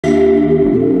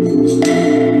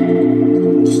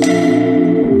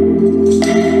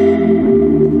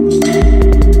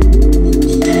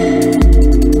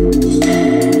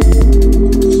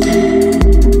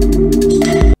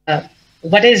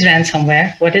what is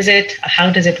ransomware? What is it?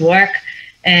 How does it work?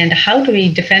 And how do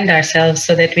we defend ourselves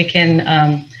so that we can,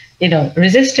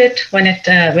 resist it when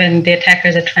the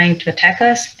attackers are trying to attack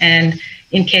us? And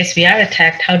in case we are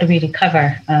attacked, how do we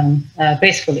recover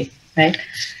gracefully, right?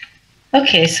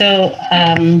 Okay, so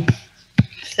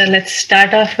let's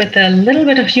start off with a little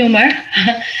bit of humor,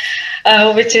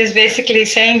 which is basically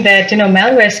saying that,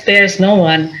 malware spares no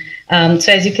one.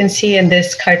 So as you can see in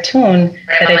this cartoon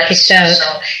that I picked out,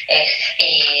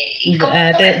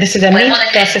 this is a meat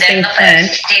processing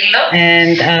plant,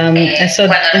 and so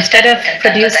instead of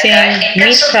producing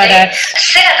meat products,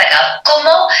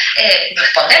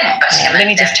 let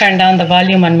me just turn down the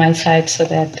volume on my side so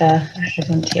that I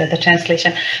don't hear the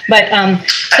translation. But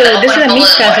so this is a meat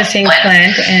processing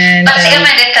plant, and just a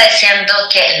minute,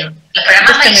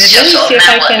 let me see if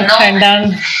I can turn down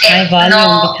my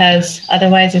volume, because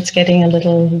otherwise it's getting a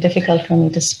little difficult for me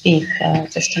to speak.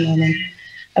 Just a moment.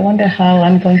 I wonder how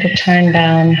I'm going to turn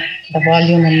down the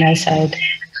volume on my side.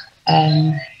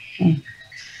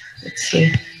 Let's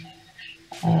see.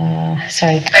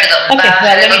 Sorry. Okay,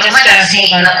 well, let me just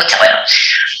move on.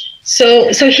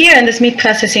 So here in this meat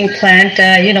processing plant,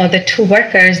 the two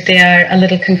workers, they are a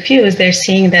little confused. They're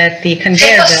seeing that the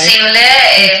conveyor belt,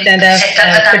 instead of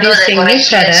producing meat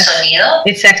products,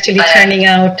 it's actually turning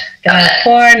out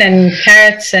corn and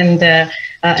carrots and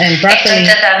broccoli.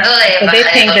 So they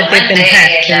think that they've been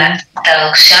hacked.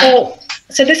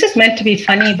 So this is meant to be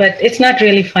funny, but it's not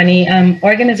really funny.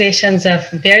 Organizations of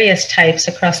various types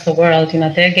across the world,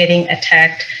 they're getting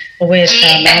attacked with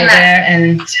malware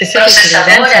and specifically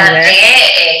ransomware.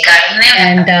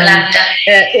 And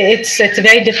it's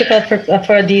very difficult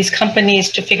for these companies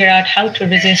to figure out how to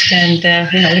resist and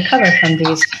recover from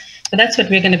these. So that's what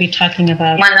we're going to be talking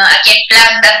about.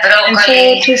 And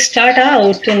so to start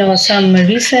out, some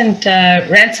recent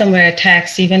ransomware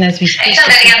attacks, even as we speak, this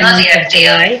is the month of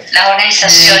July.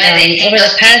 And over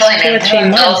the past 2 or 3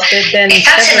 months, there have been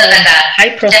several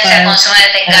high-profile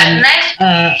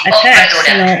attacks,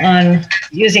 on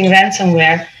using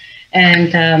ransomware.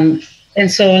 And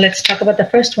so let's talk about the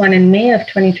first one in May of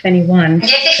 2021.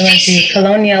 It was the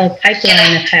Colonial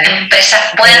Pipeline attack.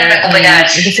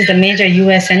 This is a major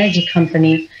U.S. energy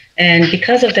company. And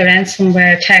because of the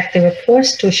ransomware attack, they were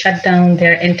forced to shut down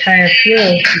their entire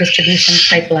fuel distribution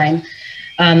pipeline.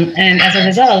 And as a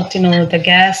result, the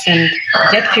gas and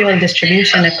jet fuel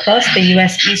distribution across the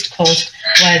U.S. East Coast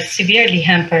was severely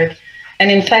hampered. And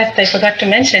in fact, I forgot to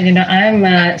mention,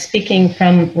 I'm speaking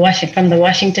from the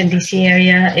Washington, D.C.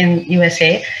 area in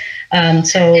USA.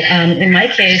 So in my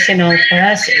case, for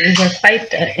us, we were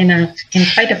quite in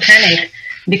quite a panic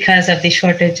because of the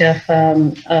shortage of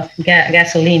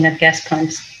gasoline at gas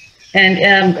pumps.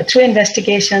 And through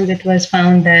investigations, it was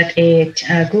found that a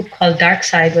group called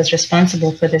DarkSide was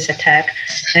responsible for this attack,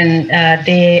 and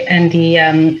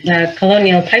the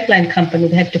Colonial Pipeline Company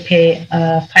had to pay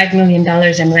 $5 million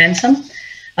in ransom.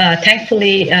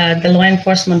 Thankfully, the law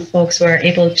enforcement folks were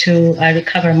able to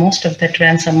recover most of that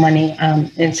ransom money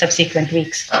in subsequent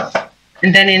weeks.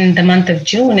 And then in the month of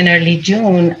June, in early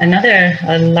June, another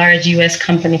large US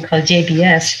company called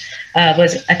JBS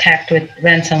was attacked with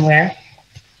ransomware.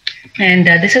 And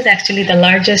this is actually the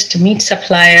largest meat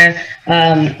supplier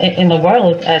in the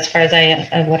world, as far as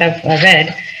what I've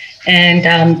read.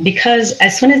 And because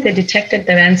as soon as they detected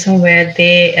the ransomware,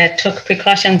 they took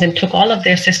precautions and took all of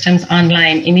their systems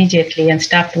online immediately and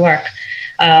stopped work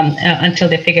until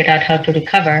they figured out how to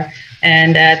recover.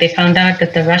 And they found out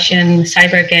that the Russian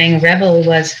cyber gang Rebel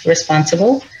was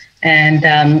responsible, and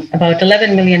about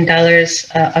 $11 million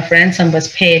of ransom was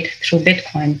paid through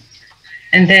Bitcoin.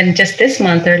 And then just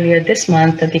earlier this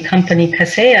month, the company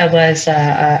Kaseya was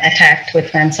attacked with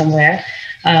ransomware.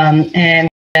 And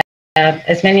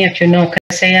as many of you know,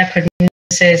 Conoce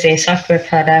produces a software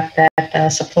product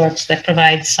that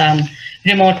provides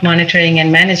remote monitoring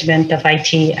and management of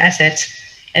IT assets.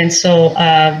 And so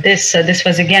this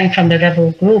was again from the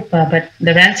Rebel group, but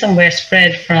the ransomware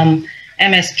spread from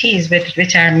MSPs,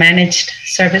 which are managed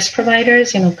service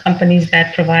providers, companies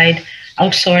that provide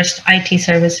outsourced IT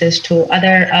services to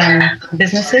other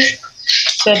businesses.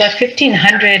 So about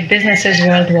 1,500 businesses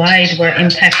worldwide were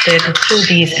impacted through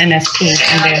these MSPs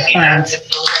and their clients.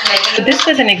 So this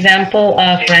was an example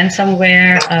of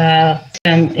ransomware,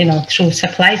 through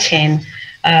supply chain,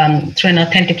 through an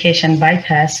authentication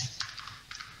bypass.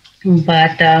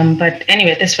 But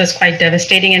anyway, this was quite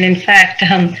devastating. And in fact,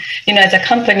 as a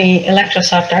company,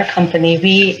 Electrosoft, our company,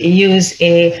 we use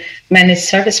a managed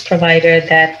service provider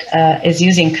that is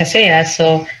using Kaseya.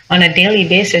 So on a daily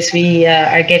basis, we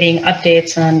are getting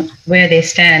updates on where they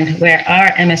stand, where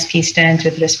our MSP stands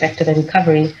with respect to the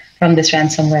recovery from this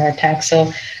ransomware attack.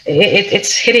 So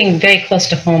it's hitting very close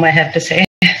to home, I have to say.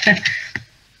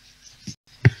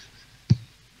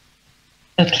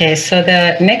 Okay, so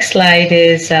the next slide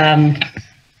is about,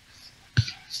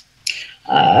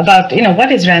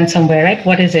 what is ransomware, right?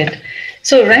 What is it?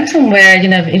 So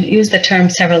ransomware, I've used the term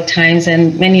several times,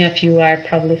 and many of you are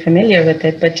probably familiar with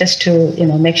it, but just to,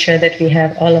 make sure that we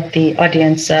have all of the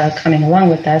audience coming along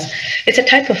with us, it's a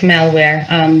type of malware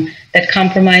that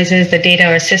compromises the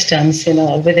data or systems,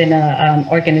 within an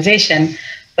organization.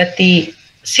 But the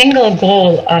single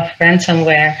goal of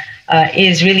ransomware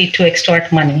is really to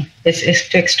extort money. It's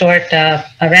to extort a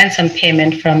ransom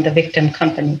payment from the victim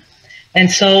company. And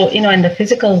so, in the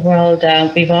physical world,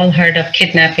 we've all heard of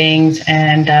kidnappings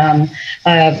and,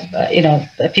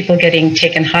 people getting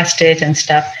taken hostage and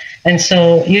stuff. And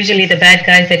so usually the bad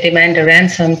guys, they demand a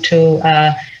ransom to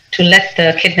let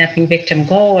the kidnapping victim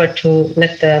go, or to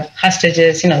let the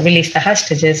hostages, release the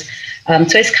hostages.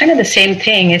 So it's kind of the same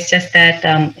thing. It's just that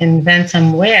in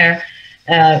ransomware,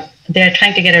 they're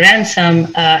trying to get a ransom,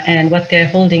 and what they're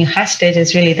holding hostage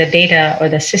is really the data or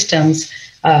the systems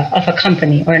of a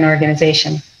company or an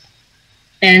organization.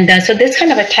 And so this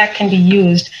kind of attack can be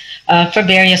used for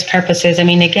various purposes. I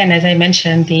mean, again, as I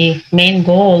mentioned, the main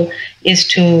goal is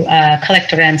to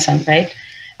collect a ransom, right?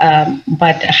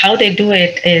 But how they do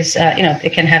it is, they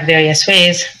can have various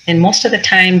ways. And most of the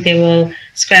time, they will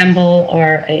scramble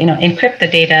or, encrypt the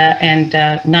data and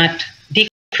not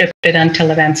decrypt it until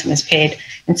the ransom is paid.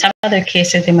 In some other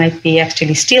cases, they might be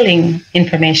actually stealing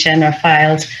information or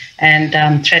files and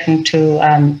threaten to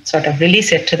sort of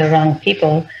release it to the wrong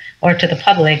people or to the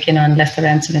public, unless the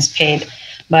ransom is paid.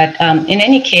 But in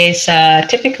any case,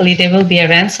 typically there will be a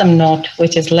ransom note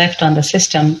which is left on the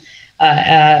system,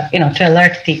 to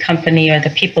alert the company or the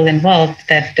people involved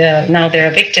that now they're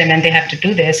a victim and they have to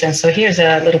do this. And so here's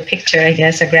a little picture, I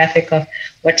guess, a graphic of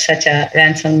what such a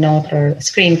ransom note or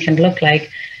screen can look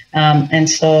like. And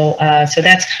so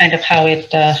that's kind of how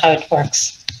it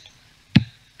works.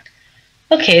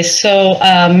 Okay, so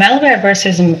malware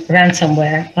versus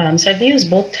ransomware. So I've used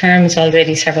both terms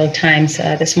already several times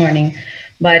this morning,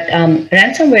 but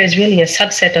ransomware is really a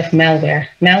subset of malware.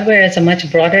 Malware is a much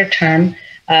broader term.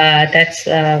 That's,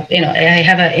 I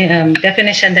have a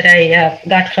definition that I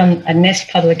got from a NIST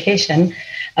publication.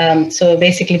 So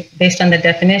basically, based on the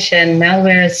definition,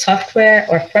 malware is software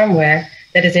or firmware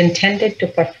that is intended to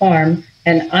perform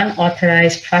an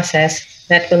unauthorized process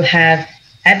that will have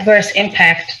adverse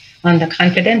impact on the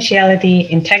confidentiality,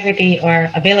 integrity, or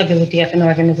availability of an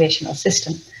organizational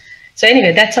system. So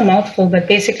anyway, that's a mouthful, but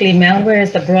basically malware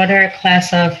is the broader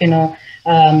class of,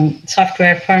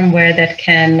 software, firmware that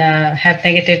can have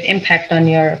negative impact on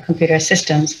your computer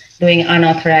systems, doing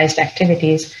unauthorized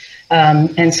activities.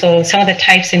 And so some of the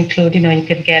types include, you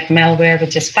could get malware,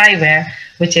 which is spyware,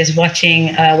 which is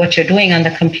watching what you're doing on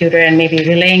the computer and maybe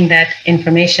relaying that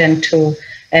information to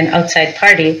an outside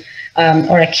party,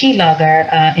 or a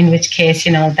keylogger, in which case,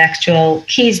 the actual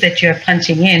keys that you're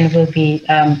punching in will be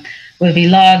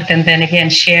logged and then again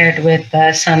shared with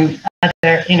some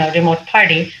other, remote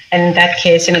party. And in that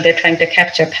case, they're trying to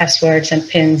capture passwords and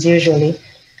PINs usually,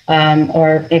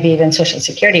 or maybe even social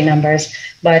security numbers.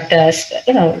 But,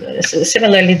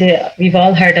 similarly, we've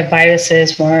all heard of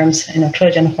viruses, worms,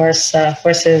 Trojan horses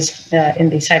in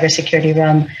the cybersecurity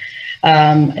realm,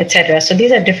 etc. So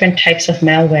these are different types of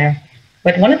malware.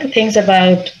 But one of the things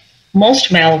about most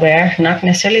malware, not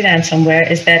necessarily ransomware,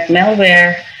 is that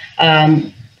malware,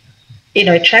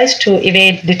 it tries to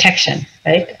evade detection,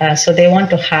 right? So they want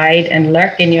to hide and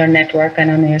lurk in your network and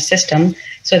on your system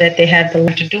so that they have the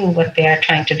to do what they are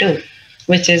trying to do,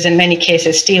 which is in many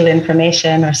cases steal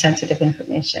information or sensitive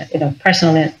information,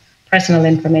 personal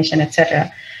information,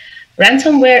 etc.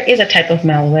 Ransomware is a type of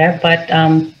malware,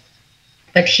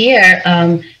 but here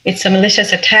it's a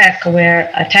malicious attack where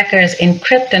attackers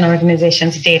encrypt an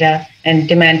organization's data and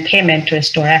demand payment to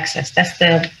restore access. That's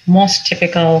the most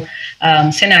typical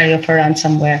scenario for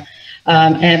ransomware.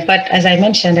 But as I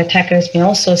mentioned, attackers may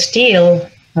also steal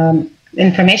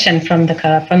information from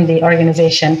the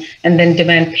organization and then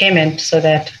demand payment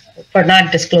for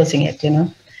not disclosing it.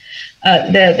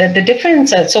 The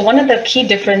difference. So one of the key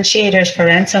differentiators for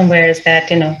ransomware is that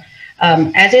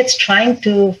as it's trying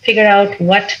to figure out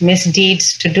what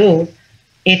misdeeds to do,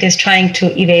 it is trying to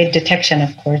evade detection,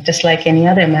 of course, just like any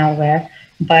other malware.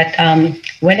 But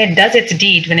when it does its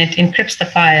deed, when it encrypts the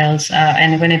files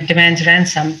and when it demands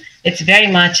ransom, it's very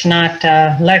much not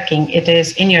lurking. It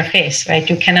is in your face, right?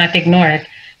 You cannot ignore it.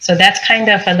 So that's kind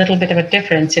of a little bit of a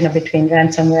difference, between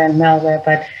ransomware and malware.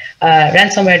 But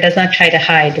ransomware does not try to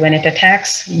hide. When it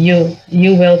attacks, you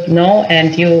will know,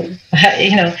 and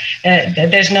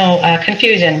there's no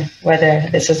confusion whether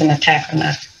this is an attack or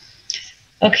not.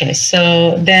 Okay,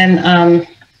 so then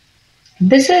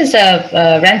this is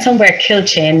a ransomware kill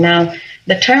chain. Now,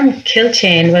 the term kill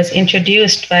chain was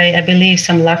introduced by, I believe,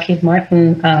 some Lockheed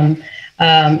Martin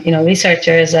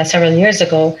researchers several years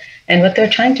ago. And what they're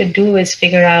trying to do is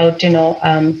figure out,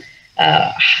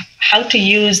 how to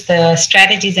use the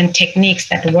strategies and techniques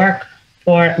that work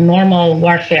for normal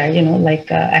warfare, like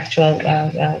actual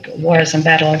wars and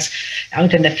battles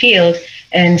out in the field,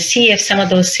 and see if some of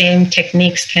those same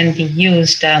techniques can be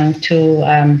used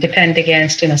to defend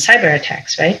against, cyber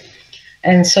attacks, right?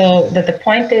 And so the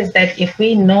point is that if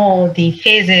we know the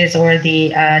phases or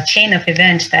the chain of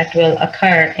events that will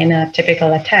occur in a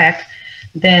typical attack,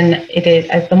 then it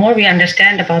is, the more we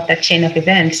understand about that chain of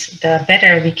events, the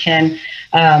better we can,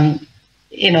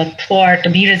 to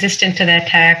be resistant to the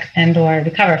attack and or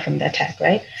recover from the attack,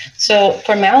 right? So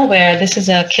for malware, this is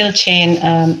a kill chain,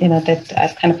 that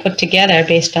I've kind of put together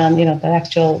based on, the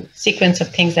actual sequence of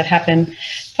things that happen.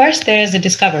 First, there is a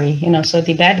discovery, so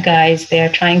the bad guys, they are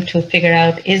trying to figure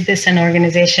out, is this an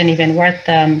organization even worth,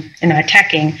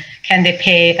 attacking? Can they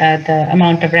pay the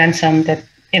amount of ransom that,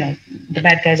 the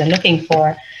bad guys are looking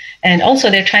for? And also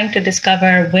they're trying to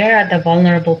discover where are the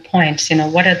vulnerable points,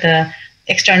 what are the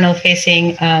external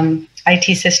facing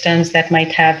IT systems that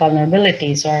might have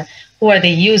vulnerabilities, or who are the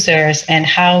users and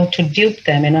how to dupe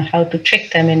them, how to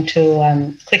trick them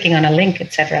into clicking on a link,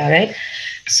 etc. Right?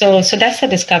 So that's the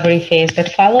discovery phase.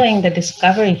 But following the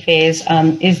discovery phase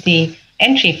is the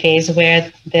entry phase,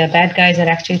 where the bad guys are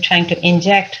actually trying to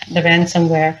inject the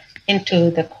ransomware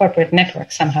into the corporate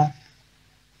network somehow.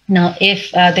 Now,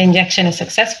 if the injection is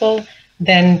successful,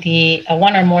 then the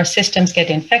one or more systems get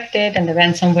infected and the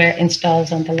ransomware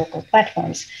installs on the local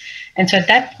platforms. And so at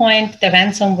that point, the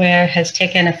ransomware has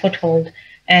taken a foothold,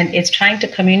 and it's trying to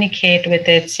communicate with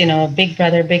its, big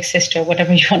brother, big sister,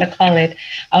 whatever you want to call it,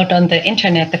 out on the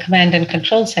internet, the command and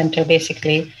control center,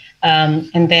 basically.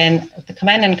 And then the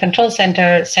command and control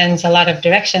center sends a lot of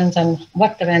directions on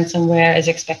what the ransomware is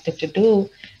expected to do.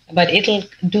 But it'll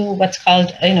do what's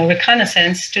called,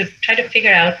 reconnaissance to try to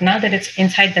figure out, now that it's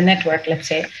inside the network, let's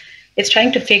say, it's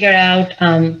trying to figure out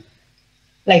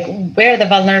where are the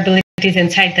vulnerabilities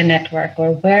inside the network,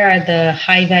 or where are the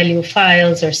high value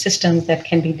files or systems that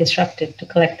can be disrupted to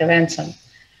collect the ransom.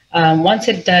 Once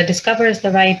it discovers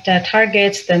the right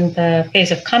targets, then the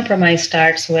phase of compromise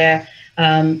starts, where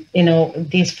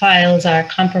these files are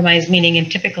compromised, meaning in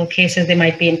typical cases, they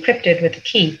might be encrypted with a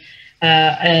key.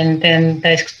 And then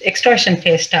the extortion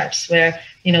phase starts, where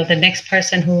the next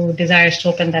person who desires to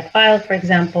open that file, for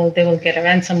example, they will get a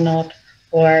ransom note,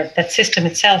 or that system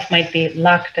itself might be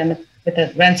locked and with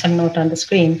a ransom note on the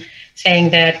screen saying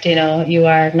that you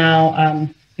have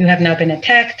now been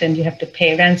attacked and you have to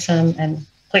pay ransom and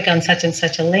click on such and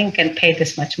such a link and pay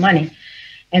this much money.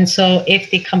 And so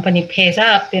if the company pays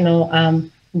up,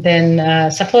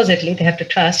 then supposedly they have to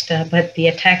trust, but the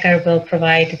attacker will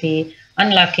provide the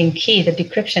unlocking key, the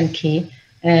decryption key,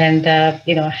 and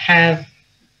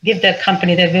give the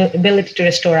company the ability to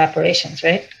restore operations,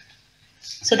 right?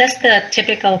 So that's the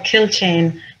typical kill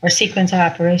chain or sequence of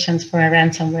operations for a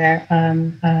ransomware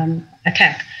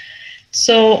attack.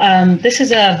 So this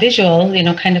is a visual,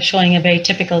 kind of showing a very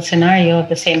typical scenario of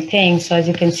the same thing. So as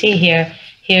you can see here,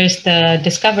 here's the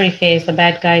discovery phase. The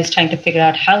bad guy is trying to figure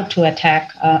out how to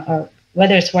attack or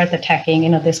whether it's worth attacking,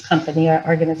 this company or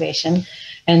organization.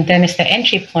 And then it's the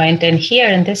entry point. And here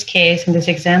in this case, in this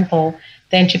example,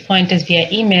 the entry point is via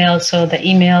email. So the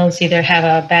emails either have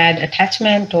a bad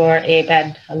attachment or a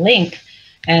bad link.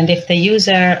 And if the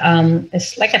user,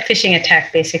 it's like a phishing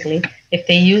attack, basically. If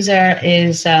the user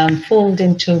is fooled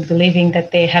into believing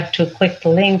that they have to click the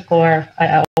link or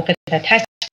open the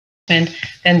attachment,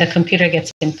 then the computer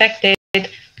gets infected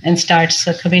and starts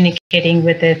communicating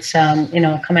with its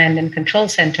command and control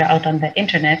center out on the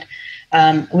internet,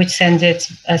 which sends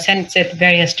it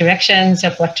various directions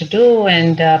of what to do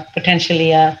and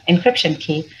potentially an encryption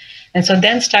key. And so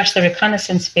then starts the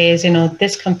reconnaissance phase.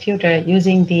 This computer,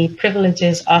 using the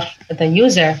privileges of the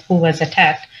user who was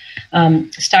attacked,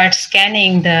 starts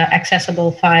scanning the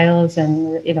accessible files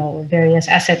and various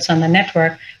assets on the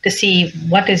network to see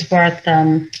what is worth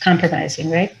compromising,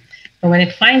 right? And when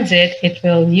it finds it, it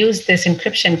will use this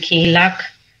encryption key, lock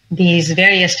these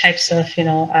various types of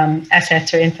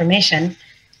assets or information,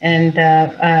 and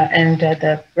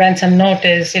the ransom note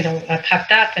is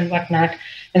popped up and whatnot.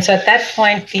 And so at that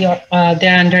point,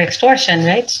 they're under extortion,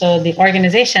 right? So the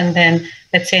organization then,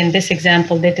 let's say in this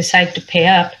example, they decide to pay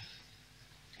up.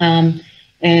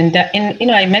 And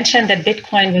I mentioned that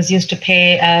Bitcoin was used to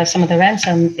pay some of the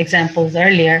ransom examples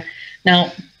earlier.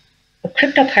 Now,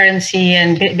 cryptocurrency,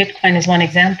 and Bitcoin is one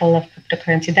example of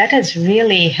cryptocurrency that has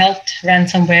really helped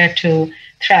ransomware to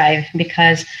thrive,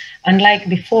 because unlike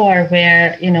before,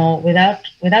 where without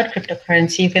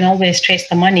cryptocurrency you can always trace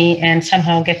the money and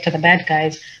somehow get to the bad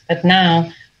guys, but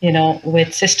now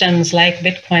with systems like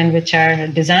Bitcoin, which are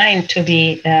designed to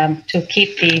be to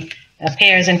keep the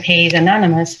payers and payees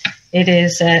anonymous, it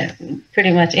is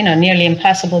pretty much nearly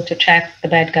impossible to track the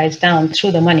bad guys down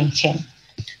through the money chain.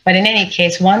 But in any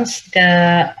case, once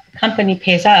the company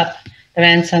pays up the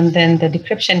ransom, then the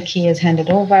decryption key is handed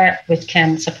over, which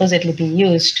can supposedly be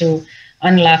used to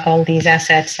unlock all these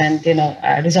assets and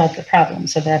resolve the problem,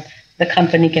 so that the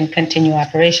company can continue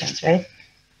operations, right?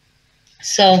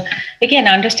 So again,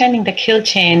 understanding the kill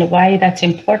chain, why that's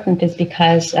important is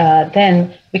because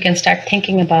then we can start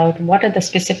thinking about what are the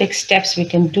specific steps we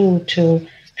can do to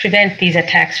prevent these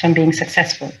attacks from being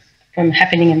successful, from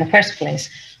happening in the first place.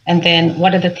 And then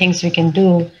what are the things we can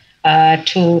do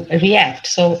to react?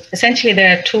 So essentially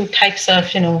there are two types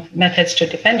of methods to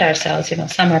defend ourselves.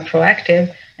 Some are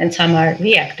proactive and some are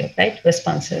reactive, right?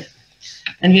 Responsive.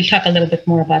 And we'll talk a little bit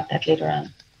more about that later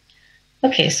on.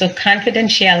 Okay, so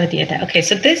confidentiality attack. Okay,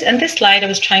 so this slide I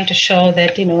was trying to show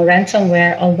that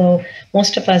ransomware, although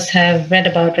most of us have read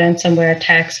about ransomware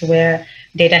attacks where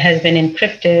data has been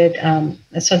encrypted,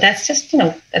 so that's just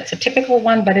that's a typical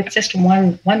one, but it's just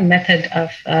one method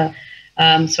of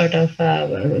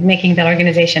making the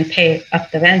organization pay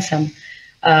up the ransom.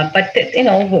 But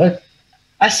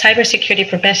us cybersecurity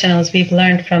professionals, we've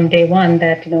learned from day one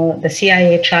that the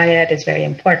CIA triad is very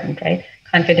important, right?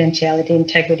 Confidentiality,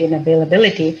 integrity, and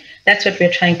availability. That's what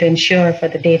we're trying to ensure for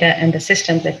the data and the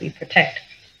systems that we protect.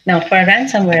 Now, for a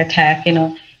ransomware attack,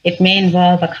 it may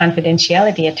involve a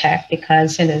confidentiality attack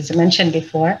because, as I mentioned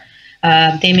before,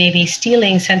 they may be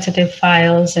stealing sensitive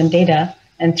files and data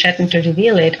and threaten to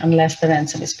reveal it unless the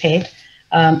ransom is paid.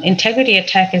 Integrity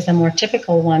attack is the more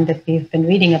typical one that we've been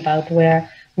reading about, where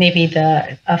maybe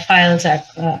the files are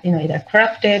either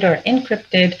corrupted or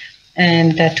encrypted,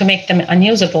 and to make them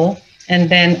unusable. And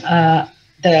then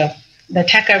the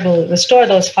attacker will restore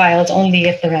those files only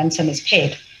if the ransom is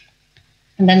paid.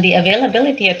 And then the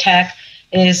availability attack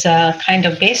is kind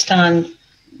of based on,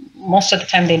 most of the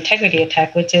time, the integrity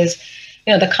attack, which is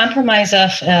the compromise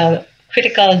of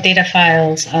critical data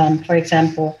files, for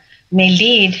example, may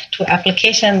lead to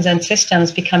applications and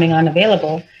systems becoming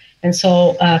unavailable. And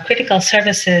so critical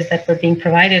services that were being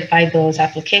provided by those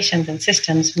applications and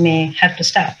systems may have to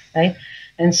stop, right?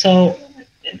 And so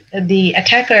the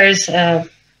attackers have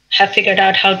figured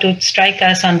out how to strike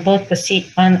us on both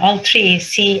on all three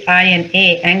C, I, and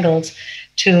A angles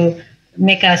to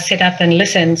make us sit up and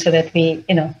listen, so that we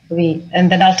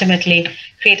and then ultimately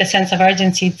create a sense of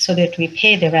urgency so that we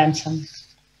pay the ransom.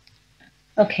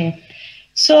 Okay,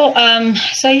 so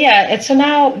so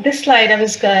now this slide I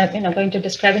was going to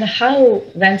describe how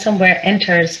ransomware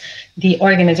enters the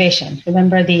organization.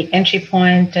 Remember the entry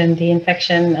point and the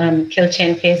infection kill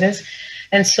chain phases.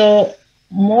 And so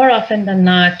more often than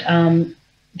not,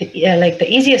 the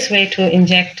easiest way to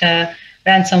inject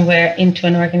ransomware into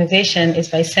an organization is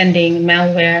by sending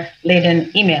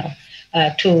malware-laden email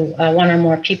to one or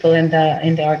more people in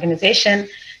the organization,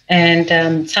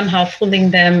 and somehow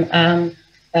fooling them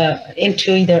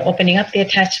into either opening up the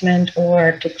attachment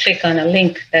or to click on a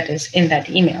link that is in that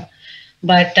email.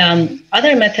 But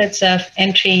other methods of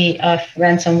entry of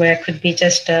ransomware could be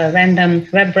just random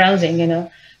web browsing.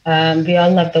 We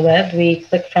all love the web. We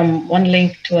click from one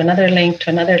link to another link to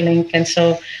another link. And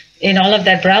so in all of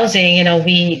that browsing,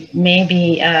 we may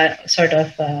be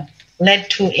led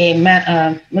to a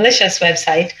malicious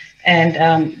website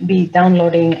and be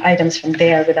downloading items from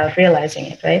there without realizing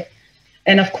it, right?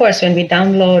 And of course, when we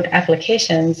download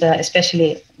applications,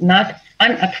 especially not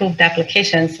unapproved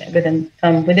applications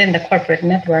from within the corporate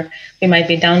network, we might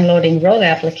be downloading rogue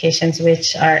applications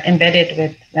which are embedded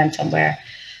with ransomware.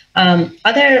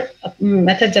 Other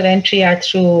methods of entry are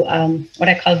through what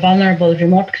I call vulnerable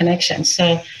remote connections.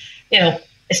 So,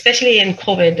 especially in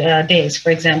COVID days,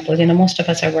 for example, most of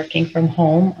us are working from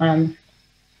home.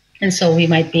 And so we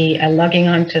might be logging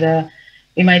on to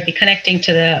we might be connecting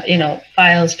to the,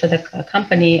 files for the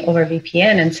company over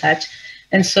VPN and such.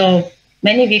 And so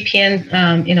many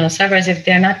VPN, servers, if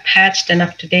they're not patched and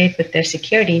up to date with their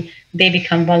security, they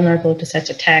become vulnerable to such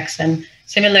attacks. And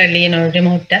similarly,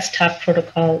 remote desktop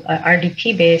protocol,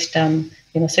 RDP-based,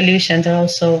 solutions are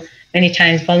also many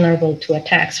times vulnerable to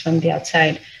attacks from the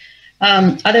outside.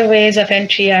 Other ways of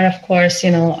entry are, of course,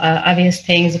 obvious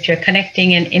things. If you're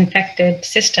connecting an infected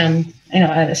system,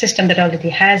 a system that already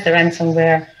has the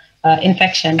ransomware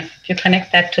infection. If you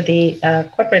connect that to the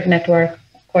corporate network,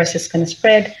 of course, it's going to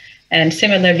spread. And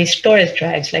similarly, storage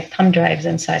drives like thumb drives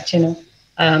and such,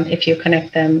 if you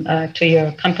connect them to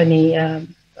your company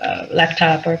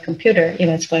laptop or computer,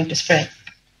 it's going to spread.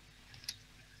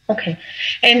 Okay,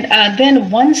 and then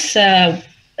once the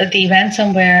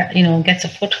ransomware, gets a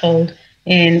foothold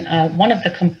in one of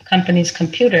the company's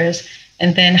computers,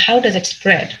 and then how does it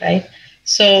spread, right?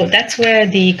 So that's where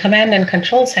the command and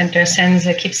control center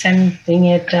keeps sending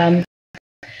it,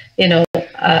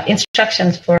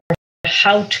 instructions for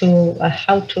how to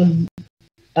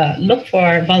look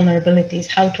for vulnerabilities,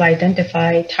 how to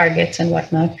identify targets and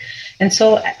whatnot. And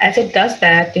so as it does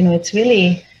that, it's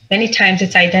really, many times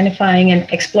it's identifying and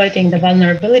exploiting the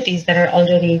vulnerabilities that are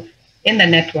already in the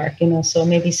network, so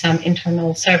maybe some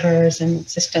internal servers and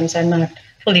systems are not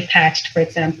fully patched, for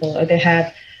example, or they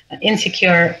have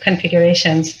insecure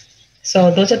configurations. So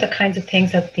those are the kinds of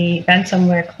things that the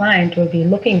ransomware client will be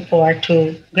looking for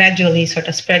to gradually sort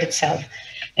of spread itself.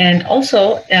 And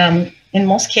also, in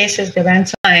most cases, the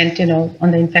ransom client, on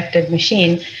the infected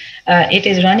machine, it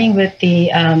is running with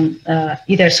the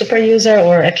either super user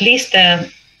or at least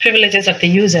the privileges of the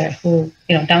user who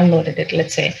downloaded it,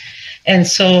 let's say. And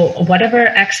so whatever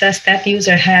access that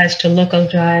user has to local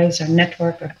drives or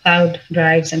network or cloud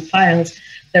drives and files,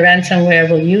 the ransomware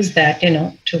will use that,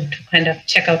 to kind of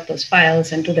check out those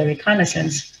files and do the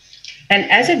reconnaissance. And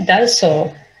as it does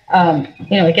so,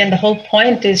 again, the whole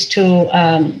point is to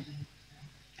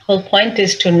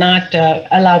not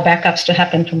allow backups to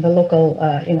happen from the local,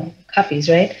 copies,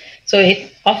 right? So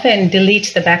it often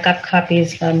deletes the backup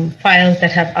copies, files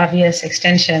that have obvious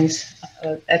extensions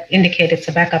that indicate it's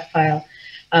a backup file.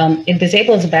 It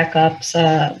disables backups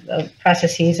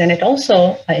processes, and it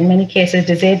also, in many cases,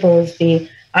 disables the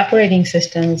operating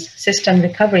system's system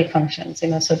recovery functions,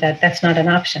 so that's not an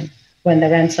option when the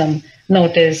ransom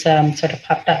note is sort of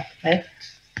popped up, right?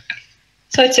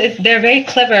 So they're very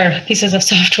clever pieces of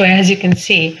software, as you can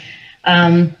see.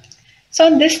 So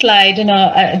on this slide,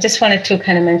 I just wanted to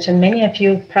kind of mention, many of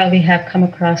you probably have come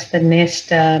across the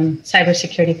NIST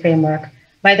cybersecurity framework.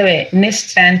 By the way, NIST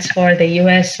stands for the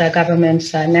US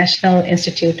government's National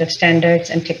Institute of Standards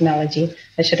and Technology.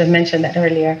 I should have mentioned that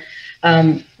earlier.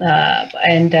 And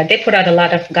they put out a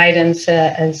lot of guidance,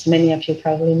 as many of you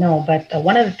probably know. But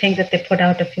one of the things that they put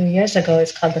out a few years ago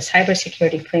is called the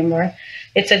cybersecurity framework.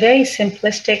 It's a very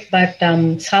simplistic but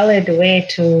solid way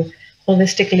to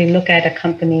holistically look at a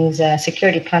company's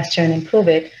security posture and improve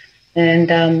it. And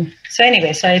so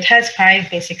it has 5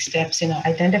 basic steps,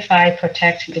 identify,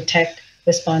 protect, detect,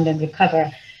 respond, and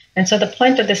recover. And so the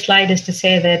point of this slide is to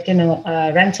say that,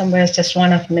 ransomware is just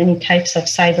one of many types of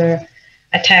cyber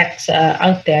attacks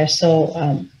out there.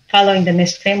 So following the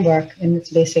NIST framework in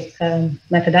its basic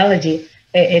methodology,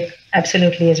 it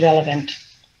absolutely is relevant.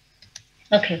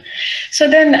 Okay, so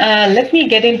then let me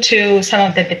get into some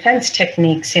of the defense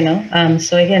techniques,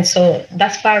 So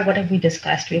thus far, what have we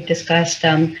discussed? We've discussed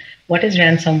what is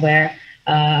ransomware,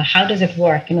 how does it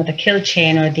work, the kill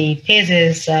chain or the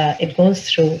phases it goes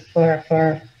through for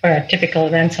a typical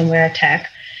ransomware attack.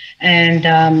 And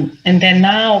then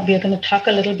now we're going to talk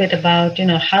a little bit about,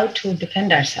 how to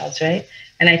defend ourselves, right?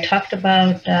 And I talked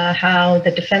about how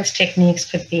the defense techniques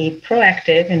could be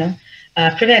proactive,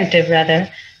 preventive rather,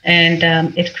 and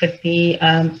it could be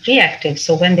reactive.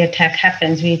 So when the attack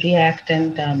happens, we react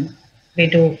and we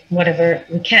do whatever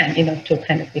we can, to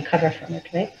kind of recover from it,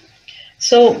 right?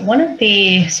 So one of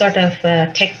the sort of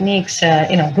techniques,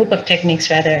 group of techniques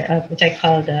rather, which I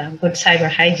call the good cyber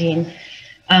hygiene,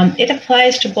 it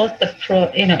applies to both the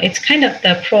it's kind of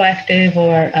the proactive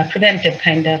or preventive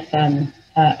kind of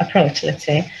approach, let's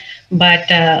say.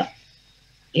 But,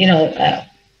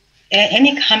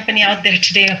 any company out there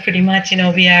today, pretty much,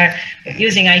 we are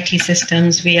using IT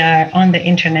systems, we are on the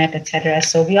internet, etc.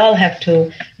 So we all have to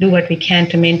do what we can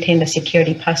to maintain the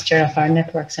security posture of our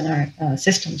networks and our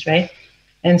systems, right?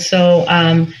 And so,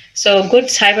 so good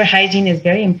cyber hygiene is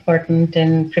very important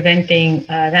in preventing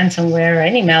ransomware or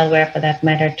any malware, for that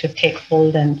matter, to take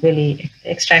hold and really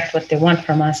extract what they want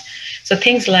from us. So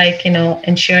things like,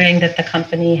 ensuring that the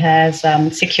company has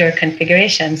secure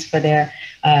configurations for their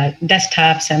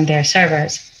desktops and their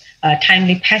servers.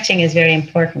 Timely patching is very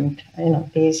important.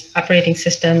 These operating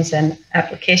systems and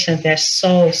applications, they're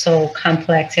so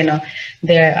complex.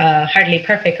 They're hardly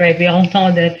perfect, right? We all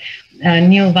know that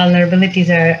new vulnerabilities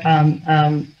are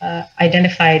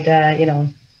identified,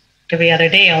 every other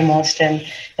day almost,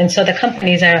 and so the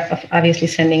companies are obviously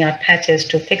sending out patches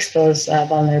to fix those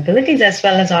vulnerabilities, as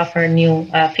well as offer new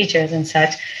features and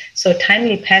such. So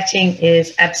timely patching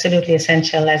is absolutely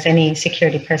essential, as any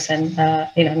security person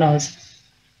knows.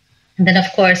 And then, of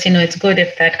course, it's good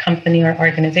if that company or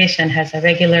organization has a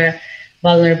regular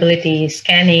vulnerability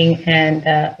scanning and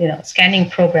scanning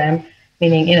program,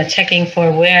 meaning checking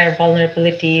for where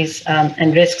vulnerabilities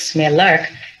and risks may lurk,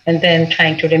 and then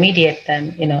trying to remediate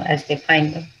them as they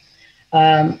find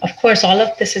them. Of course, all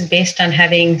of this is based on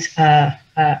having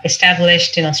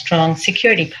established strong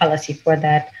security policy for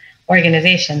that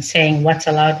organization, saying what's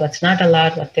allowed, what's not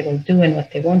allowed, what they will do and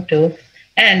what they won't do,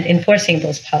 and enforcing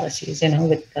those policies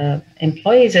with the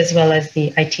employees as well as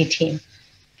the IT team.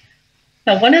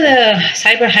 Now, one of the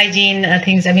cyber hygiene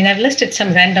things, I've listed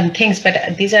some random things,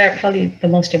 but these are probably the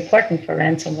most important for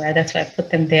ransomware. That's why I put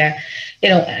them there.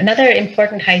 Another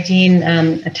important hygiene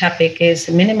topic is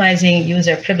minimizing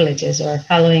user privileges or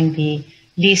following the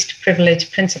least privilege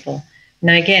principle.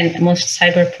 Now, again, most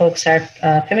cyber folks are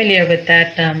familiar with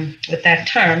that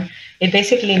term. It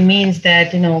basically means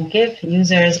that, give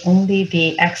users only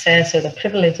the access or the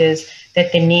privileges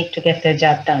that they need to get their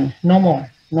job done, no more.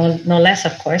 No less,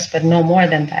 of course, but no more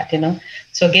than that,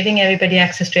 So giving everybody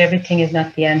access to everything is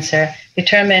not the answer.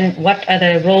 Determine what are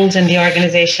the roles in the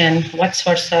organization, what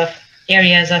sorts of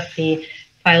areas of the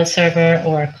file server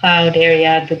or cloud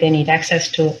area do they need access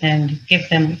to, and give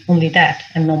them only that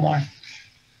and no more.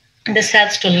 And this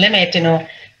helps to limit,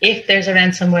 if there's a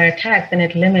ransomware attack, then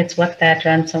it limits what that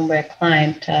ransomware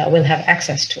client will have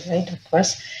access to, right, of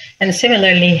course. And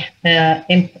similarly,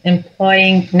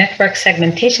 employing network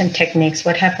segmentation techniques,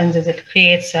 what happens is it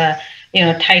creates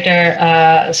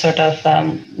tighter sort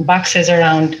of boxes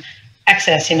around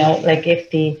access. Like if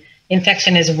the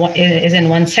infection is in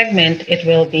one segment, it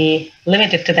will be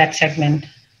limited to that segment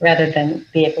rather than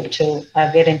be able to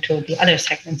get into the other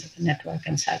segments of the network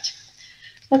and such.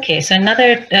 Okay, so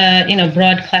another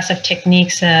broad class of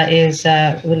techniques is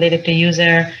related to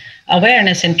user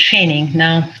awareness and training.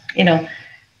 Now,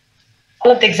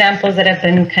 all of the examples that I've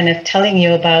been kind of telling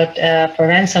you about for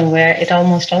ransomware, it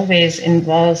almost always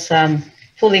involves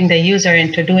fooling the user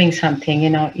into doing something.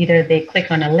 Either they click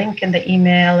on a link in the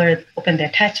email or open the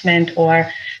attachment,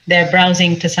 or they're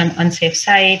browsing to some unsafe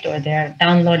site, or they're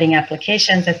downloading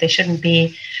applications that they shouldn't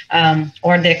be,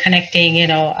 or they're connecting,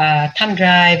 thumb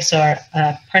drives or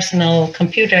personal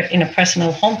computer,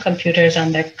 personal home computers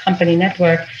on their company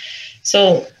network.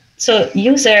 So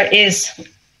user is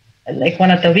like one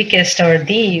of the weakest or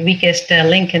the weakest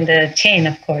link in the chain,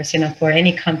 of course, for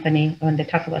any company when they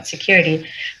talk about security.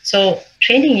 So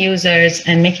training users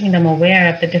and making them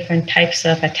aware of the different types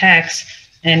of attacks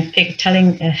and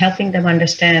helping them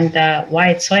understand why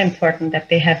it's so important that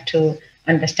they have to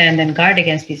understand and guard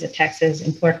against these attacks is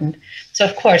important. So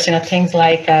of course, things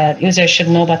like users should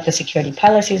know about the security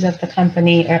policies of the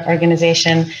company or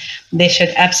organization. They should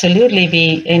absolutely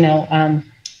be,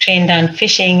 trained on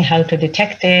phishing, how to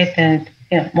detect it. And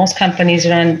most companies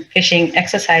run phishing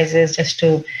exercises just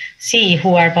to see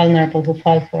who are vulnerable, who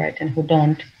fall for it, and who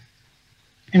don't.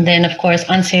 And then, of course,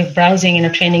 unsafe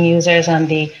browsing, training users on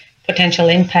the potential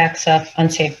impacts of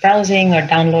unsafe browsing or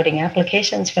downloading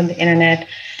applications from the internet,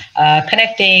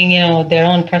 connecting, their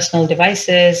own personal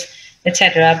devices,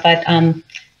 etc. But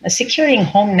securing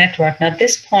home network. Now, at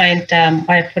this point,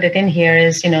 why I put it in here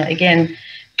is, again,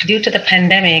 due to the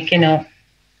pandemic,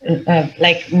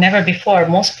 like never before,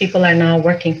 most people are now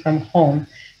working from home.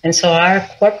 And so our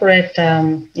corporate,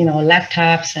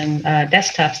 laptops and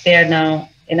desktops, they are now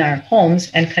in our homes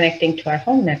and connecting to our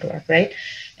home network, right?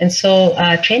 And so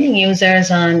training users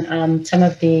on some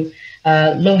of the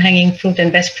low-hanging fruit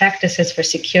and best practices for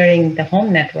securing the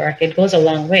home network, it goes a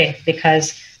long way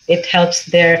because it helps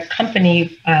their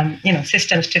company,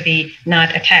 systems to be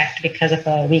not attacked because of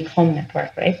a weak home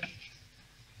network, right?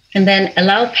 And then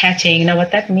allow patching. Now,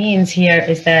 what that means here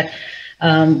is that,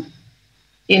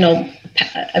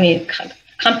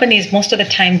 companies, most of the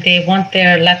time, they want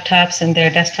their laptops and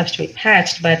their desktops to be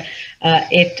patched, but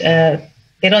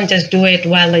they don't just do it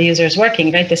while the user is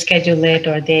working, right? They schedule it,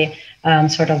 or they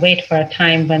sort of wait for a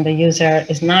time when the user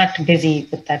is not busy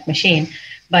with that machine.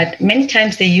 But many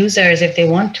times the users, if they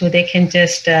want to, they can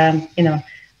just,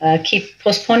 keep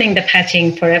postponing the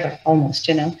patching forever, almost,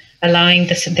 allowing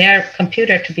their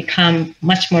computer to become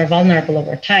much more vulnerable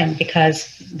over time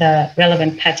because the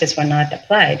relevant patches were not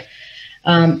applied.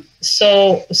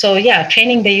 So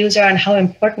training the user on how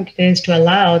important it is to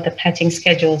allow the patching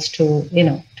schedules to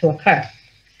occur.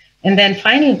 And then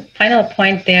final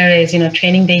point there is,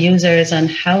 training the users on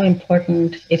how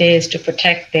important it is to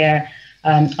protect their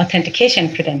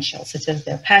authentication credentials, such as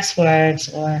their passwords,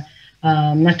 or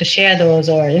not to share those,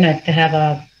 or if they have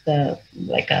a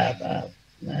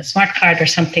smart card or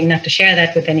something, not to share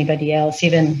that with anybody else,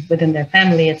 even within their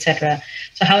family, etc.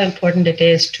 So how important it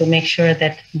is to make sure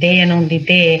that they and only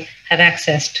they have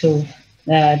access to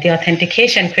the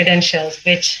authentication credentials,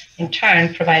 which in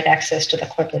turn provide access to the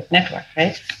corporate network,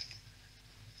 right?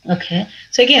 Okay,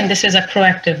 so again, this is a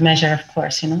proactive measure, of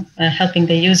course, helping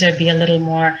the user be a little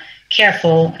more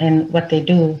careful in what they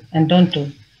do and don't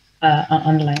do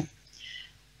online.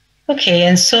 Okay,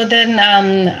 and so then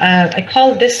I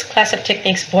call this class of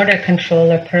techniques border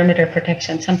control or perimeter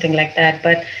protection, something like that.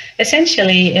 But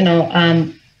essentially,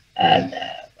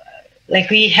 like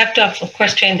we have to, of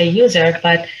course, train the user,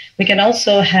 but we can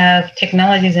also have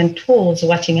technologies and tools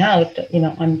watching out,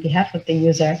 on behalf of the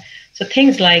user. So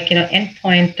things like,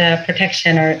 endpoint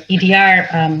protection or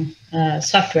EDR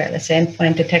software, let's say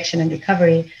endpoint detection and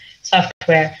recovery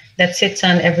software that sits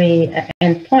on every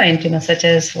endpoint, such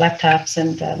as laptops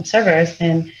and servers,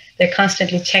 and they're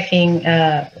constantly checking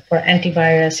for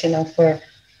antivirus, for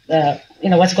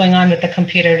what's going on with the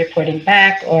computer, reporting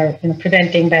back or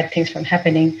preventing bad things from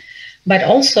happening. But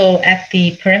also at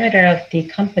the perimeter of the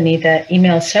company, the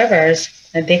email servers,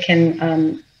 they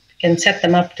can set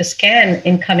them up to scan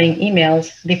incoming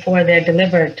emails before they're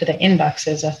delivered to the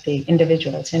inboxes of the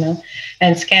individuals,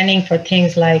 and scanning for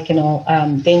things like,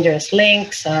 dangerous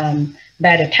links,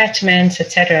 bad attachments,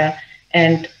 etc.,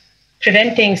 and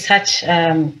preventing such,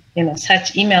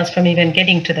 such emails from even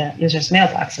getting to the user's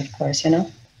mailbox, of course,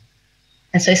 And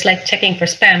so it's like checking for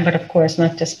spam, but of course,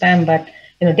 not just spam, but,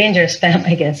 dangerous spam,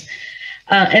 I guess.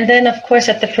 And then, of course,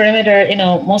 at the perimeter,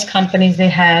 most companies, they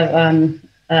have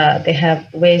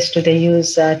ways they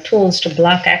use tools to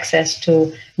block access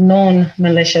to known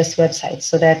malicious websites,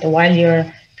 so that while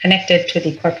you're connected to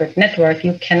the corporate network,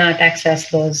 you cannot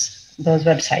access those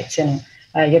websites.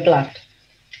 You're blocked.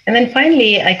 And then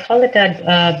finally, I call it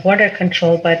a border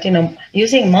control, but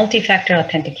using multi-factor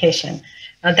authentication.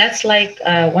 That's like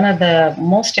one of the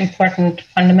most important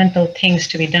fundamental things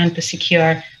to be done to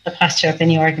secure the posture of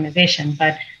any organization.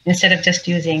 But instead of just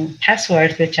using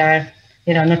passwords, which are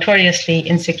notoriously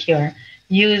insecure,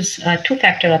 use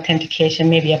two-factor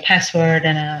authentication, maybe a password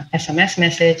and a SMS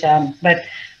message. But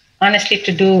honestly,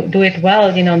 to do it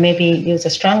well, maybe use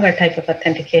a stronger type of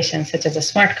authentication, such as a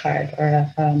smart card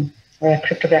or a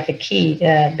cryptographic key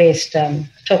based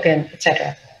token,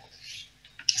 etc.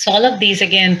 So all of these,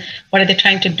 again, what are they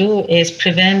trying to do is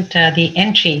prevent the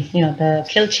entry, the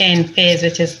kill chain phase,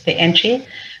 which is the entry.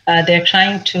 They're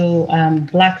trying to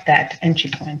block that entry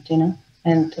point,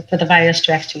 and for the virus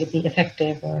to actually be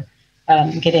effective or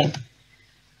get in.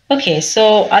 Okay,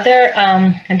 so other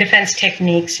defense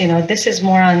techniques, this is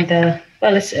more on the,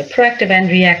 well, it's proactive and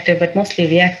reactive, but mostly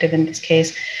reactive in this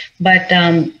case. But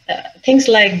things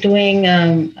like doing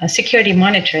security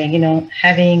monitoring,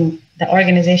 having the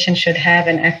organization should have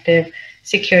an active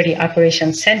security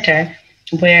operations center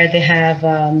where they have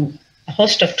a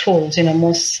host of tools.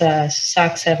 Most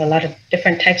SOCs have a lot of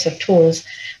different types of tools,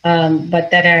 but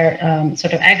that are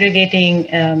sort of aggregating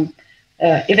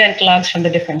event logs from the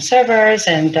different servers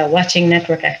and watching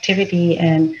network activity.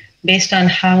 And based on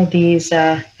how these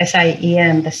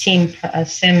SIEM, the SIM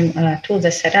tools are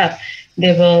set up,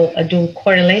 they will do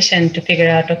correlation to figure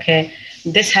out, okay,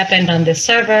 this happened on this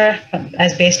server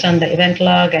as based on the event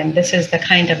log, and this is the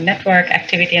kind of network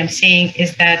activity I'm seeing.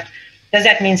 Does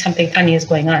that mean something funny is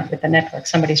going on with the network?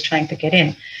 Somebody's trying to get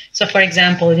in. So for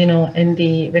example, in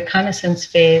the reconnaissance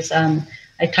phase,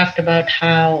 I talked about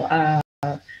how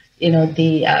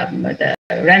the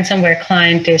ransomware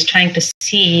client is trying to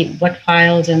see what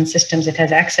files and systems it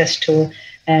has access to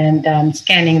and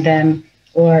scanning them,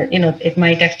 or it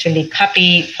might actually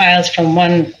copy files from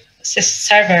one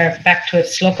server back to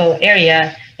its local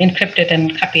area, encrypt it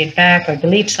and copy it back, or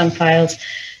delete some files.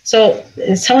 So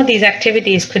some of these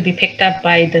activities could be picked up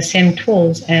by the SIM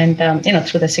tools and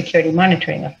through the security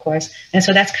monitoring, of course. And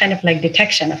so that's kind of like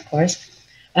detection, of course.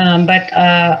 But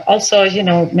also,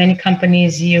 many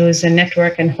companies use a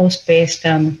network and host-based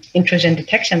intrusion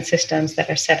detection systems that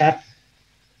are set up.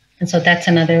 And so that's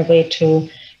another way to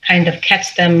kind of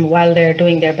catch them while they're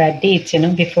doing their bad deeds,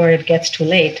 before it gets too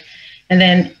late. And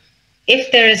then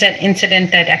if there is an incident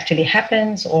that actually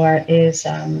happens or is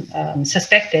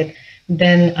suspected,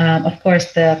 then of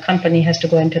course the company has to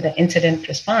go into the incident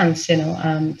response,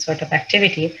 sort of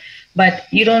activity. But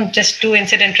you don't just do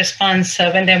incident response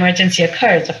when the emergency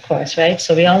occurs, of course, right?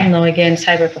 So we all know, again,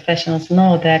 cyber professionals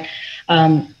know that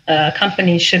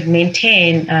companies should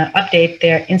maintain, update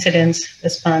their incident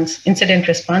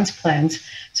response plans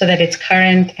so that it's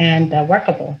current and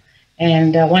workable.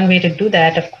 And one way to do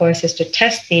that, of course, is to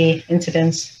test the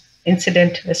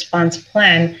incident response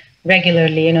plan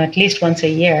regularly, at least once a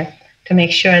year, to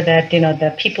make sure that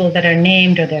the people that are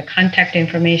named or their contact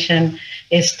information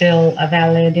is still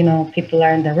valid. People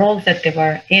are in the roles that they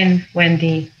were in when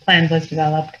the plan was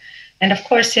developed. And of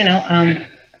course,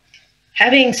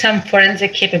 having some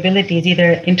forensic capabilities,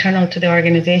 either internal to the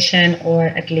organization or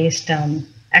at least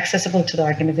accessible to the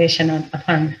organization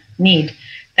upon need,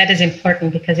 that is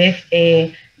important, because if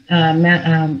a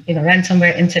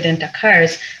ransomware incident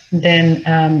occurs, then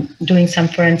doing some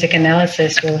forensic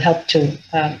analysis will help to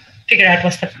figure out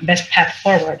what's the best path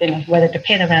forward, whether to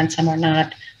pay the ransom or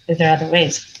not. Is there other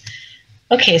ways?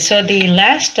 Okay, so the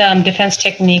last defense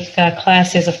technique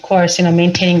class is, of course,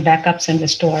 maintaining backups and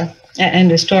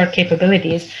restore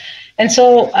capabilities. And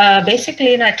so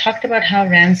basically, I talked about how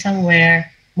ransomware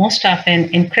most often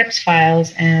encrypts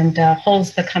files and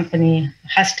holds the company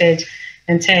hostage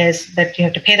and says that you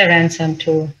have to pay the ransom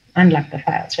to unlock the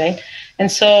files, right?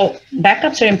 And so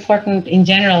backups are important in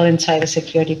general in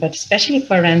cybersecurity, but especially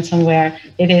for ransomware,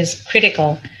 it is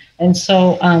critical. And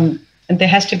so there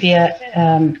has to be a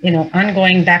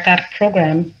ongoing backup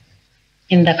program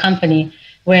in the company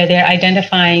where they're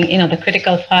identifying the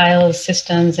critical files,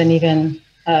 systems, and even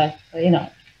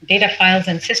data files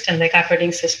and systems like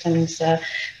operating systems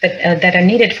that are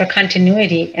needed for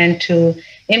continuity and to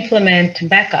implement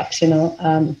backups.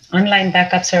 Online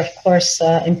backups are of course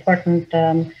important,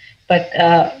 but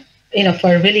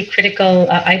for really critical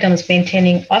items,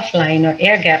 maintaining offline or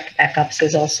air-gapped backups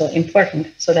is also important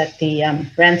so that the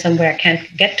ransomware can't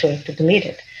get to it to delete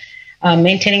it.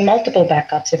 Maintaining multiple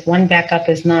backups. If one backup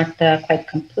is not quite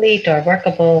complete or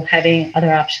workable, having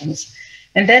other options.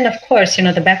 And then, of course, the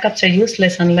backups are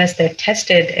useless unless they're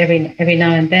tested every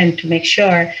now and then to make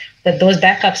sure that those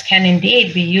backups can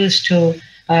indeed be used to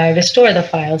restore the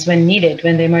files when needed,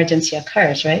 when the emergency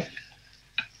occurs, right?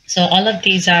 So all of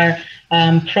these are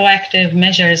proactive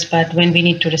measures, but when we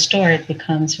need to restore, it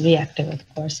becomes reactive, of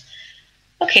course.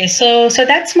 Okay, so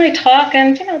that's my talk,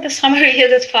 and the summary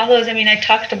is as follows. I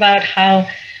talked about how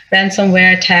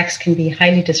ransomware attacks can be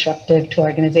highly disruptive to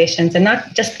organizations, and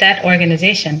not just that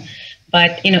organization,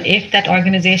 but if that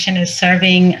organization is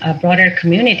serving a broader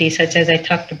community, such as I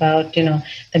talked about, the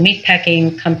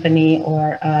meatpacking company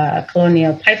or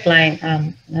Colonial Pipeline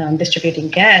distributing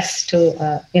gas to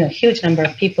a huge number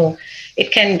of people,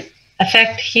 it can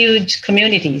affect huge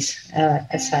communities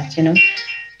as such, and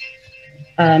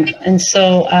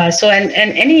so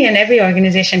any and every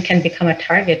organization can become a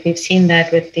target. We've seen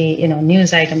that with the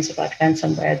news items about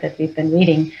ransomware that we've been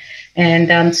reading.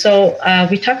 And so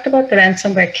we talked about the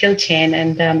ransomware kill chain,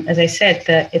 and as I said,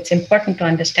 it's important to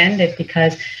understand it,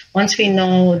 because once we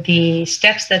know the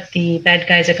steps that the bad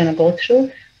guys are going to go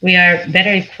through, we are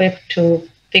better equipped to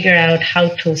figure out how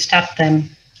to stop them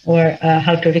or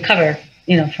how to recover,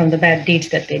 from the bad deeds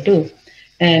that they do.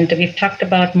 And we've talked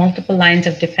about multiple lines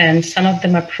of defense. Some of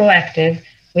them are proactive,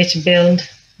 which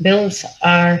builds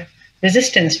our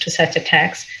resistance to such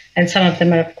attacks, and some of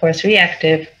them are, of course,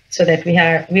 reactive, so that we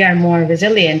are more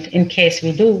resilient in case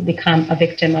we do become a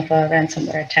victim of a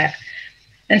ransomware attack.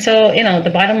 And so, the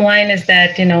bottom line is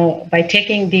that, by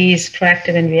taking these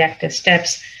proactive and reactive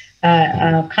steps,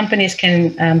 companies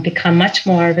can become much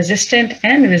more resistant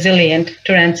and resilient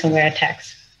to ransomware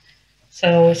attacks.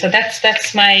 So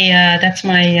that's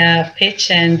my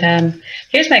pitch, and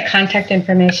here's my contact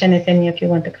information if any of you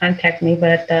want to contact me.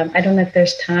 But I don't know if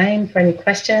there's time for any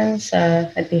questions.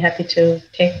 I'd be happy to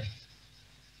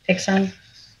take some.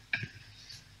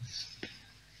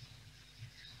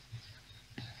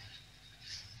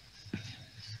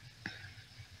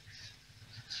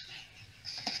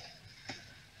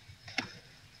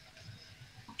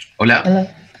 Hola.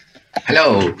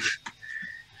 Hello.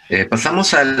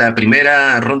 Pasamos a la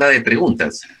primera ronda de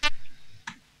preguntas.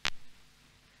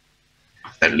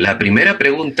 La primera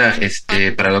pregunta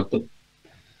para el doctor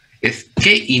es: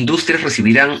 ¿qué industrias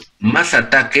recibirán más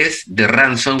ataques de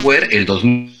ransomware el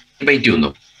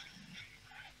 2021?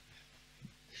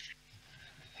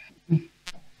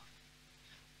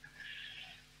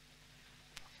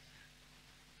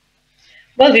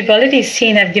 Well, we've already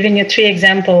seen, I've given you 3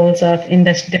 examples of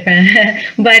industry different,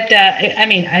 but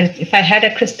if I had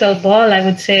a crystal ball, I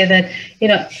would say that,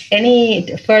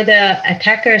 for the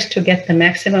attackers to get the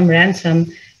maximum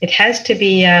ransom, it has to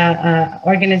be an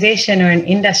organization or an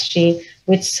industry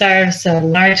which serves a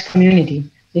large community,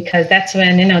 because that's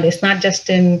when, it's not just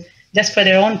for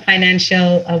their own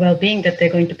financial well-being that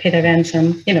they're going to pay the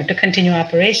ransom, to continue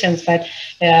operations. But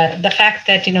the fact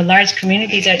that, large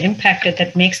communities are impacted,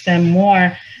 that makes them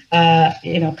more,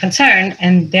 concerned,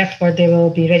 and therefore they will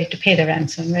be ready to pay the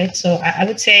ransom, right? So I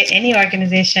would say any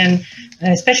organization,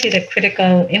 especially the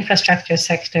critical infrastructure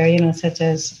sector, such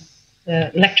as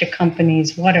the electric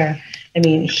companies, water,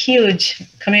 huge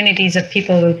communities of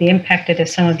people will be impacted if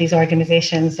some of these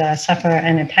organizations suffer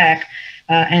an attack.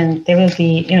 And they will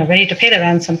be, ready to pay the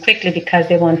ransom quickly because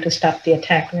they want to stop the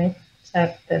attack, right?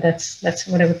 So that's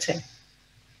what I would say.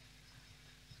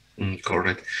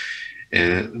 Correcto.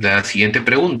 La siguiente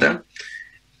pregunta.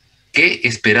 ¿Qué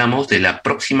esperamos de la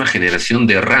próxima generación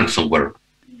de ransomware?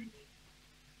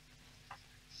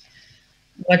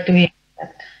 What do we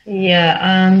expect?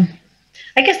 Yeah,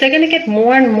 I guess they're going to get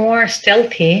more and more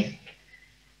stealthy.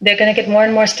 They're going to get more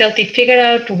and more stealthy, figure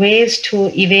out ways to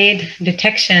evade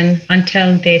detection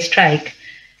until they strike.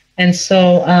 And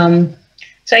so,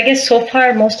 so I guess so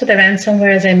far, most of the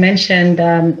ransomware, as I mentioned,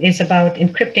 is about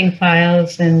encrypting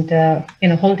files and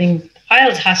holding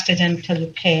files hostage until you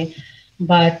pay.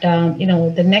 But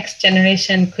the next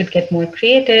generation could get more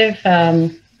creative,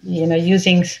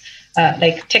 using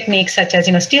like techniques such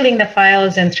as stealing the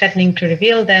files and threatening to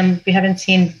reveal them. We haven't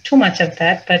seen too much of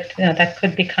that, but that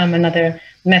could become another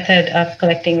method of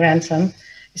collecting ransom,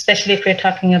 especially if we're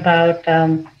talking about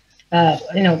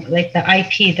like the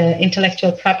IP, the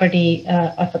intellectual property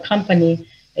of a company.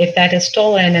 If that is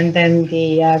stolen, and then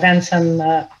the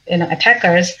ransomware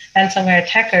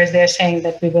attackers, they're saying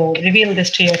that we will reveal this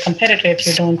to your competitor if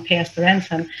you don't pay us the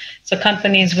ransom. So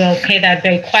companies will pay that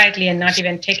very quietly and not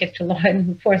even take it to law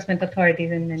enforcement authorities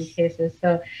in many cases.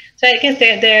 So I guess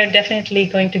they're definitely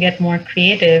going to get more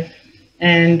creative,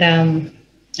 and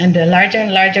the larger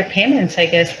and larger payments. I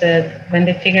guess when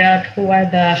they figure out who are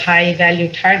the high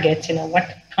value targets,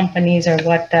 what companies or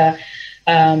what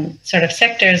sort of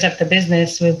sectors of the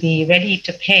business will be ready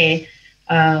to pay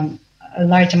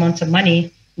large amounts of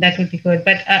money, that would be good.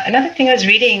 But another thing I was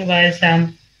reading was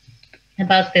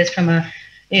about this from a,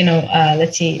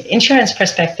 insurance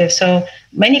perspective. So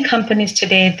many companies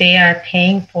today, they are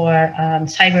paying for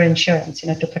cyber insurance,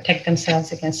 to protect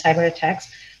themselves against cyber attacks.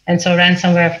 And so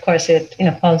ransomware, of course, it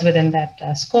falls within that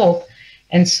scope.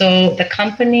 And so the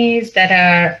companies that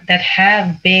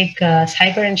have big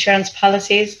cyber insurance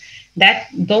policies,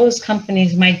 those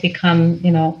companies might become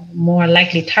more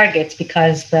likely targets,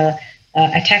 because the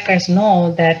attackers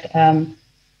know that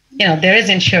there is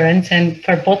insurance, and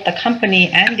for both the company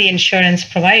and the insurance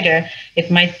provider,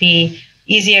 it might be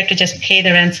easier to just pay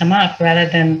the ransom up rather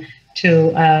than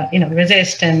to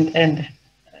resist and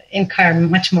incur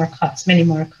many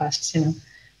more costs.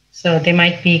 So they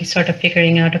might be sort of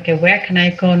figuring out, okay, where can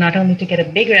I go not only to get a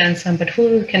big ransom, but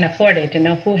who can afford it?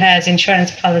 Who has insurance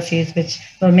policies which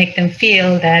will make them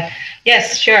feel that,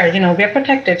 yes, sure, we're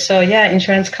protected. So yeah,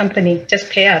 insurance company, just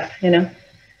pay up.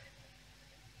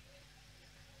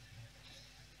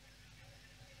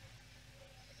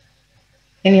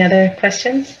 Any other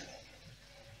questions?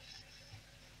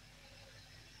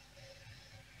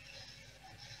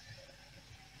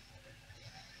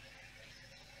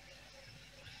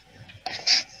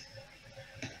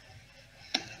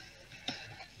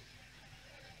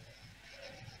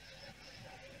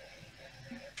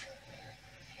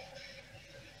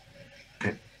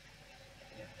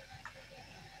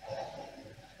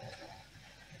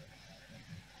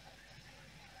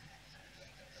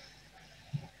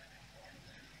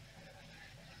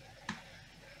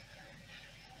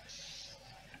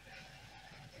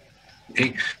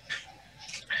 Okay.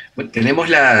 Bueno, tenemos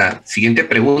la siguiente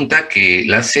pregunta que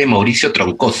la hace Mauricio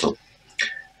Troncoso.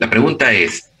 La pregunta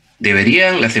es,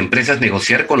 ¿deberían las empresas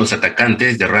negociar con los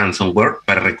atacantes de ransomware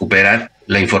para recuperar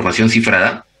la información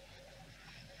cifrada?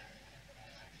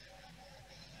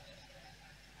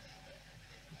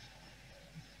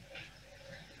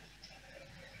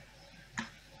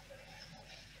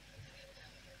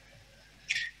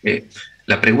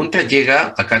 La pregunta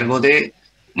llega a cargo de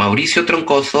Mauricio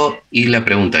Troncoso y la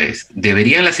pregunta es,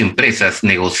 ¿deberían las empresas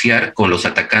negociar con los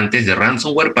atacantes de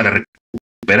ransomware para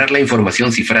recuperar la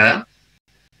información cifrada?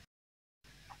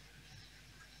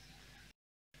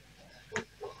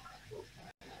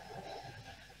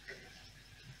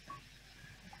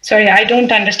 Sorry, I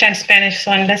don't understand Spanish,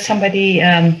 so unless somebody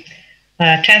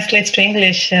translates to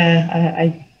English,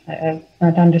 I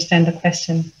don't understand the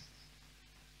question.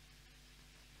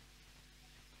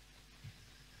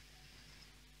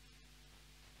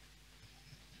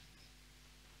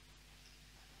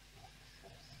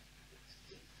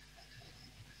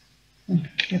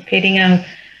 You're fading out.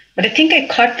 But I think I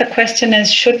caught the question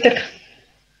as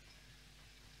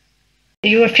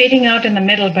you were fading out in the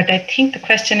middle, but I think the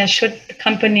question is, should the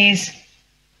companies...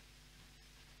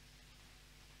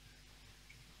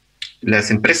 Las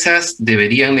empresas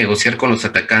deberían negociar con los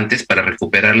atacantes para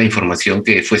recuperar la información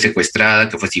que fue secuestrada,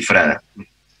 que fue cifrada.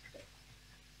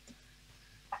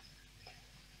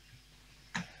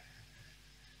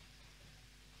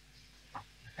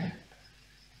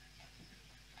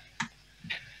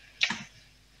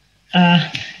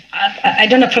 I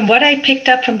don't know, from what I picked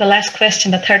up from the last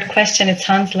question, the third question, it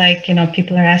sounds like,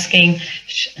 people are asking,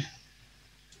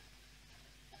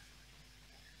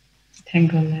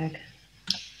 Tango lag.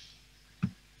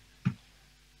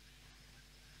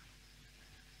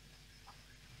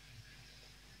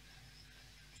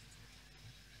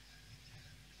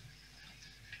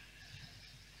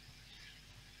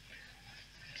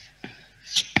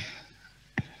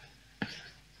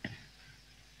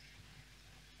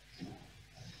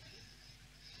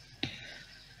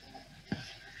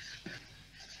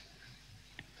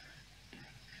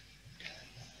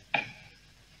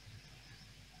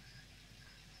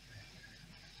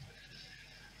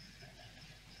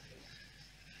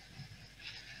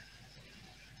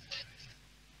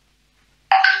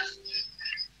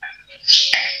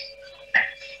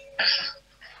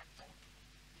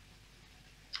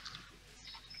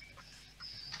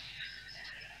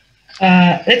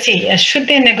 Let's see. Should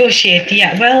they negotiate?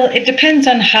 Yeah. Well, it depends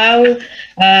on how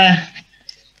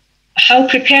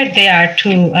prepared they are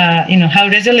to, how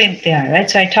resilient they are, right?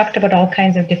 So I talked about all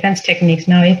kinds of defense techniques.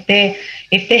 Now, if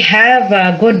they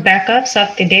have good backups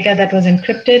of the data that was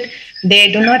encrypted,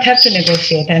 they do not have to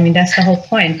negotiate. I mean, that's the whole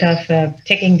point of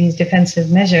taking these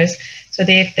defensive measures. So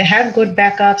if they have good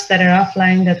backups that are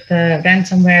offline that the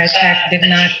ransomware attack did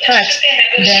not touch,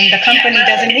 then the company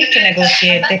doesn't need to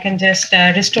negotiate. They can just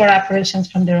restore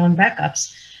operations from their own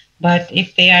backups. But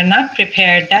if they are not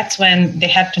prepared, that's when they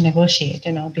have to negotiate,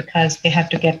 because they have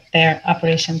to get their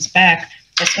operations back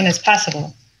as soon as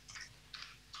possible.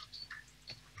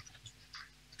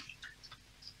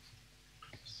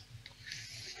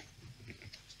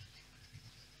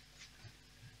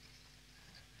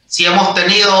 Si hemos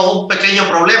tenido un pequeño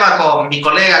problema con mi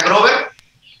colega Grover,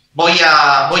 voy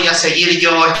a seguir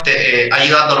yo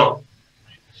ayudándolo.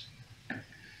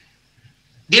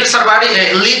 Dear Sarbari,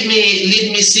 let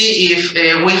me see if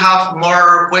we have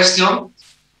more questions.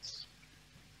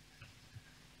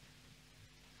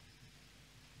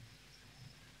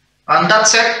 And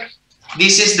that's it.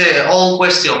 This is the old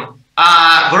question.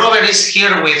 Grover is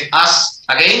here with us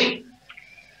again.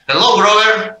 Hello,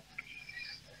 Grover.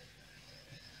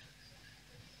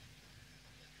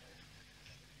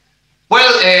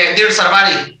 Well, dear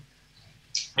Sarbari,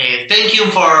 thank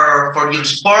you for your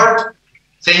support.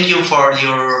 Thank you for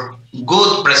your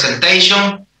good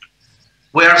presentation.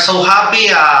 We are so happy.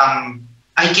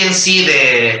 I can see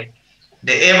the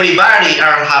everybody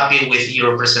are happy with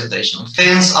your presentation.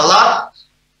 Thanks a lot,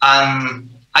 and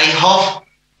I hope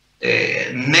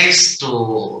next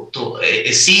to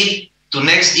see to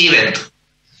next event.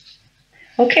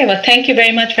 Okay, well, thank you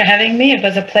very much for having me. It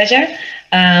was a pleasure,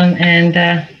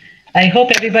 and I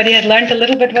hope everybody had learned a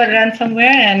little bit about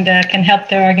ransomware and can help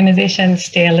their organizations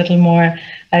stay a little more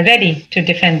ready to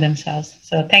defend themselves.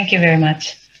 So thank you very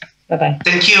much. Bye-bye.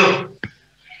 Thank you.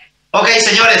 Ok,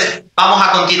 señores, vamos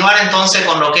a continuar entonces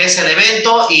con lo que es el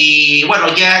evento y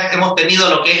bueno, ya hemos tenido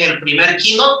lo que es el primer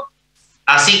keynote,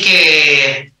 así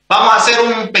que vamos a hacer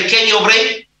un pequeño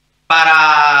break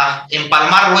para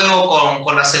empalmar luego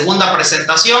con la segunda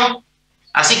presentación.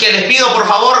 Así que les pido por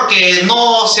favor que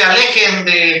no se alejen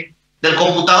del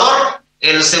computador.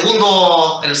 El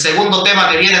segundo tema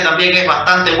que viene también es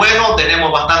bastante bueno.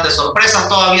 Tenemos bastantes sorpresas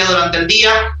todavía durante el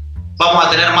día. Vamos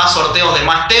a tener más sorteos de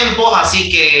más tiempos,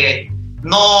 así que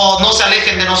no se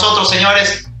alejen de nosotros,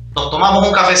 señores. Nos tomamos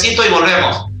un cafecito y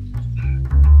volvemos.